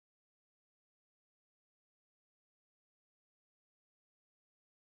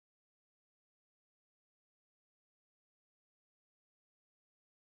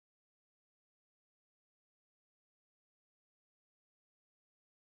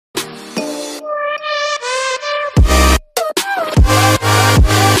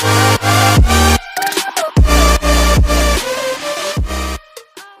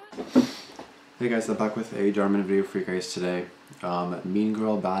guys, I'm back with a Dhar Mann video for you guys today. Mean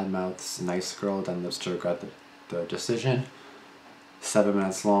girl, Badmouths, nice girl, then lives to regret the decision. 7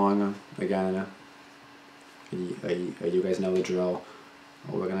 minutes long. Again, you guys know the drill.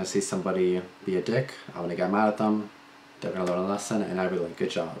 We're gonna see somebody be a dick. I'm gonna get mad at them. They're gonna learn a lesson, and I'd be like,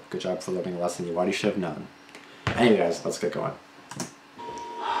 good job for learning a lesson you already should have known. Anyway, guys, let's get going.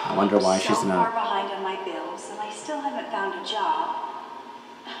 I wonder why she's so not. far behind on my bills, and I still haven't found a job.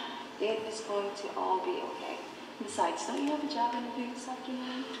 It is going to all be okay. Besides, don't you have a job interview this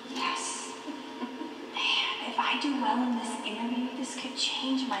afternoon? Yes. Man, if I do well in this interview, this could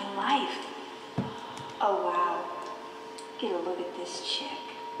change my life. Oh, wow. Get a look at this chick.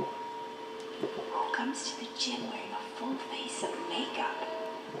 Who comes to the gym wearing a full face of makeup?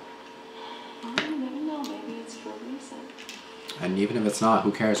 Well, you never know. Maybe it's for a reason. And even if it's not,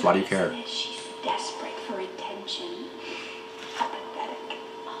 who cares? Why do you care? She's desperate for attention. How pathetic.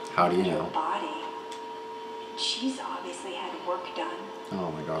 How do you know? Body. She's obviously had work done.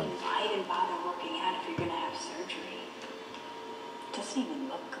 Oh my god. Why even bother working out if you're gonna have surgery? Doesn't even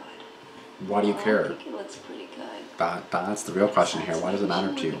look good. Why do you care? I think it looks pretty good. That's the real question here. Why does it matter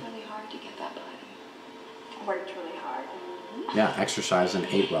to you? She worked really hard to get that body. Worked really hard. Yeah, exercise and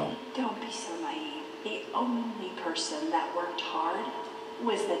ate well. Don't be so naive. The only person that worked hard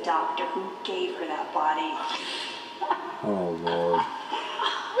was the doctor who gave her that body. Oh lord.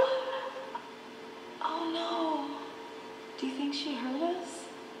 Oh no. Do you think she hurt us?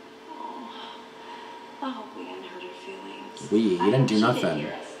 Oh, I hope we didn't hurt her feelings. You didn't do nothing.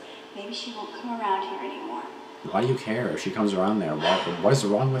 Maybe she won't come around here anymore. Why do you care if she comes around there? What is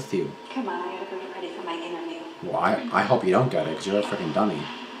wrong with you? Come on, I gotta go get ready for my interview. Well, I hope you don't get it, because you're a freaking dummy.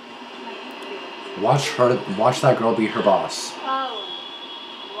 Watch that girl be her boss. Oh,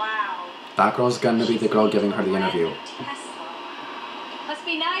 wow. That girl's gonna be the girl giving her the interview. Must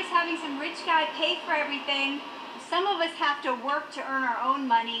be nice having some rich guy pay for everything. Some of us have to work to earn our own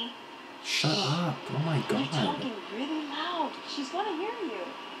money. Shut up. Oh my You're god. talking really loud. She's gonna hear you.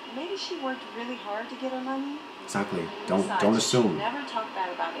 Maybe she worked really hard to get her money. Exactly. Besides, Don't assume. Never talk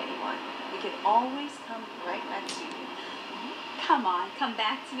bad about anyone. We can always come right back to you. Come on, come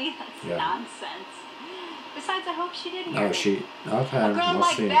back to me. That's Yeah. nonsense. Besides, I hope she did hear Oh, me. Okay, A girl we'll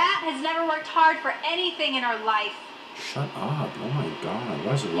like see. that has never worked hard for anything in her life. Shut up. Oh my god.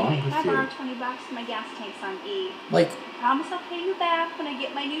 What is wrong Anyway, with I borrowed you? $20 my gas tank's on E. Like, Promise I'll pay you back when I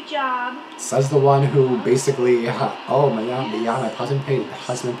get my new job. says the one who basically, oh my god, my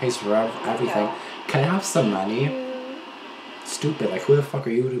husband pays for everything. Can I have some money? Stupid. Like, who the fuck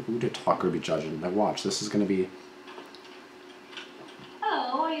are you to talk or be judging? Like, watch. This is gonna be...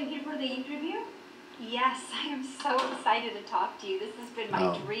 Hello, are you here for the interview? Yes, I am so excited to talk to you. This has been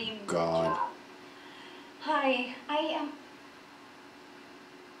my dream job. Hi, I am...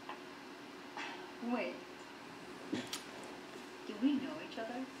 Wait. Do we know each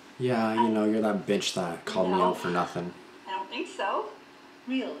other? Yeah, you know, you're that bitch that called me out for nothing. I don't think so.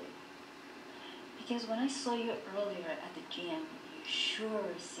 Really? Because when I saw you earlier at the gym, you sure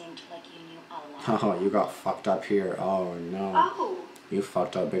seemed like you knew a lot. Oh, you got fucked up here. Oh, no. Oh. You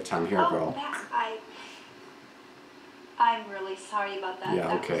fucked up big time here, girl. I'm really sorry about that.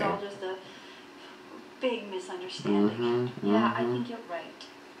 Yeah, okay. That was all just a big misunderstanding. Yeah, I think you're right.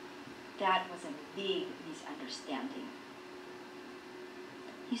 That was a big misunderstanding.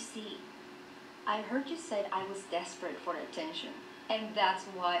 You see, I heard you said I was desperate for attention, and that's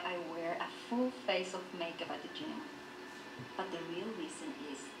why I wear a full face of makeup at the gym. But the real reason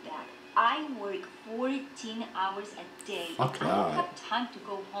is that I work 14 hours a day. Fuck that. I don't have time to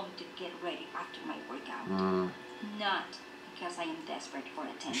go home to get ready after my workout. Not because I am desperate for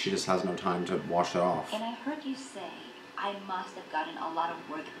attention. She just has no time to wash it off. And I heard you say I must have gotten a lot of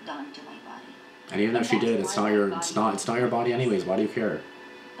work done to my body. And even if she did, it's not your body anyways. Why do you care?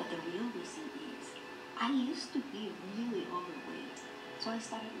 But the real reason is I used to be really overweight, so I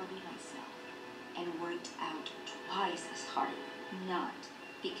started loving myself and worked out twice as hard. Not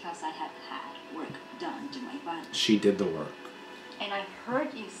because I had work done to my body. She did the work. And I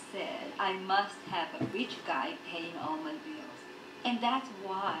heard you said I must have a rich guy paying all my bills. And that's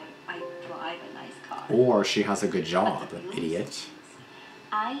why I drive a nice car. Or she has a good job, idiot.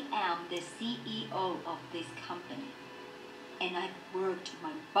 I am the CEO of this company. And I've worked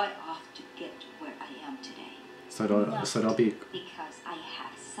my butt off to get to where I am today. So don't be... Because I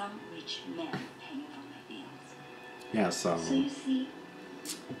have some rich man paying for my bills. Yeah, so... So you see,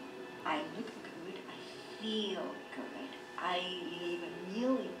 I look good, I feel good. I live a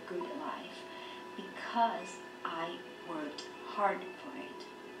really good life because I worked hard for it.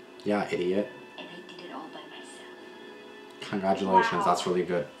 Yeah, idiot. And I did it all by myself. Congratulations, Wow. that's really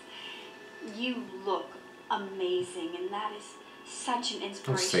good. You look amazing, and that is such an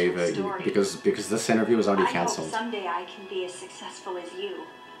inspirational Save it, story. because this interview was already canceled. I hope someday I can be as successful as you.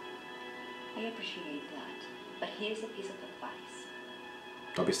 I appreciate that, but here's a piece of advice.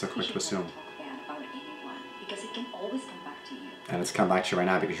 Don't be so quick to assume. Talk bad about anyone, because it can always come back to you. And it's come back to you right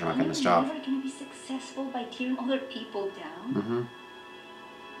now because you're not getting this job. You're never going to be successful by tearing other people down. Mm-hmm.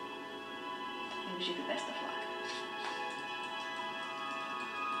 I wish you the best of luck.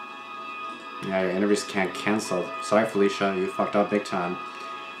 Yeah, your interviews can't cancel. Sorry, Felicia, you fucked up big time.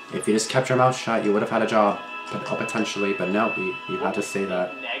 If you just kept your mouth shut, you would have had a job, potentially. But no, you had to say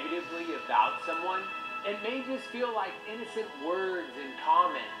that. Negatively about someone, it may just feel like innocent words and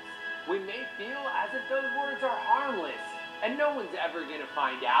comments. We may feel as if those words are harmless and no one's ever going to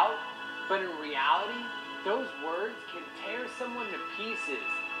find out. But in reality, those words can tear someone to pieces,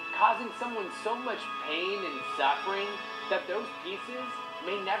 causing someone so much pain and suffering that those pieces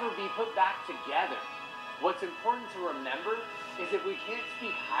may never be put back together. What's important to remember is if we can't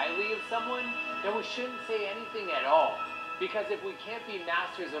speak highly of someone, then we shouldn't say anything at all. Because if we can't be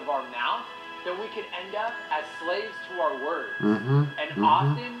masters of our mouth, then we could end up as slaves to our words.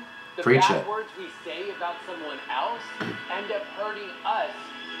 Often, the bad words we say about someone else end up hurting us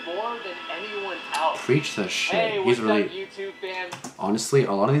more than anyone else. Preach this shit. Hey, he's really, up, YouTube fam? Honestly,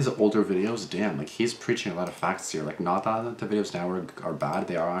 a lot of these older videos, damn, like he's preaching a lot of facts here. Like, not that the videos now are bad,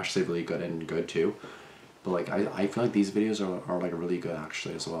 they are actually really good and good too. But like, I feel like these videos are like really good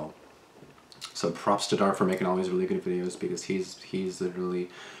actually as well. So props to Dhar for making all these really good videos, because he's literally,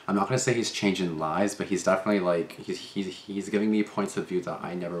 I'm not gonna say he's changing lives, but he's definitely like, he's giving me points of view that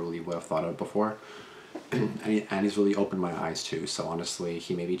I never really would have thought of before. and he's really opened my eyes too. So honestly,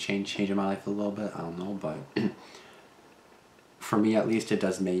 he maybe changing my life a little bit, I don't know, but for me at least, it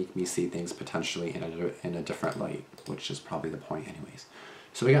does make me see things potentially in a different light, which is probably the point anyways.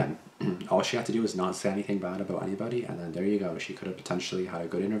 So again, all she had to do is not say anything bad about anybody, and then there you go. She could have potentially had a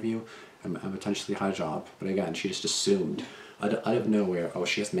good interview and potentially had a job. But again, she just assumed out of nowhere, oh,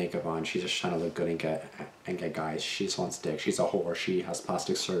 she has makeup on, she's just trying to look good and get guys. She just wants dick. She's a whore. She has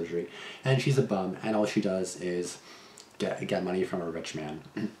plastic surgery, and she's a bum. And all she does is get money from a rich man.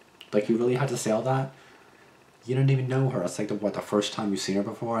 Like, you really had to say all that? You didn't even know her. It's like the first time you've seen her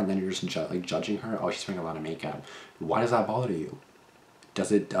before, and then you're just judging her. Oh, she's wearing a lot of makeup. Why does that bother you?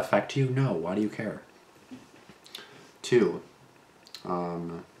 Does it affect you? No. Why do you care? 2,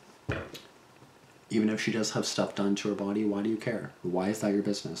 even if she does have stuff done to her body, why do you care? Why is that your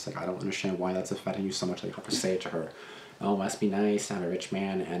business? Like, I don't understand why that's affecting you so much that you have to say it to her. Oh, must be nice to have a rich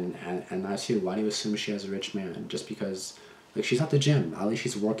man, and that too. Why do you assume she has a rich man? Just because, like, she's at the gym. At least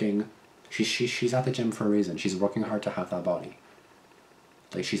she's working. She's at the gym for a reason. She's working hard to have that body.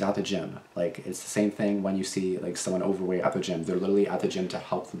 Like, she's at the gym. Like, it's the same thing when you see, like, someone overweight at the gym. They're literally at the gym to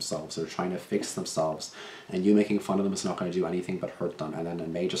help themselves. They're trying to fix themselves. And you making fun of them is not going to do anything but hurt them. And then it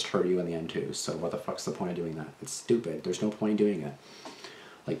may just hurt you in the end, too. So what the fuck's the point of doing that? It's stupid. There's no point in doing it.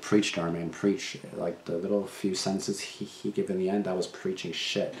 Like, preach, Dhar Mann, preach. Like, the little few sentences he gave in the end, that was preaching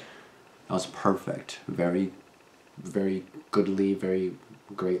shit. That was perfect. Very, very goodly, very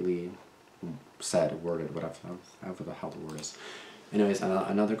greatly said, worded, whatever the hell the word is. Anyways,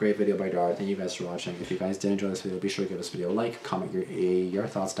 another great video by Dhar. Thank you guys for watching. If you guys did enjoy this video, be sure to give this video a like, comment your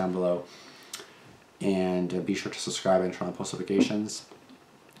thoughts down below, and be sure to subscribe and turn on post notifications.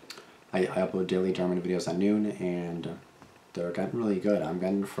 I upload daily Dhar Mann videos at noon, and they're getting really good. I'm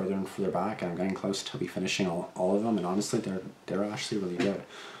getting further and further back, and I'm getting close to be finishing all of them, and honestly, they're actually really good.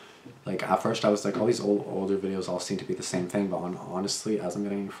 Like, at first I was like, all these older videos all seem to be the same thing, but honestly, as I'm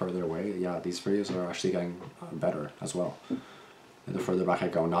getting further away, yeah, these videos are actually getting better as well. And the further back I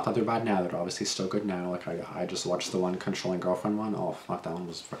go, not that they're bad now, they're obviously still good now. Like, I just watched the one Controlling Girlfriend one. Oh fuck, that one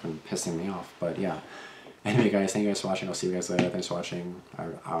was fucking pissing me off. But yeah. Anyway guys, thank you guys for watching. I'll see you guys later. Thanks for watching.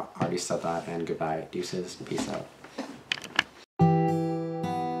 I already said that, and goodbye. Deuces. Peace out.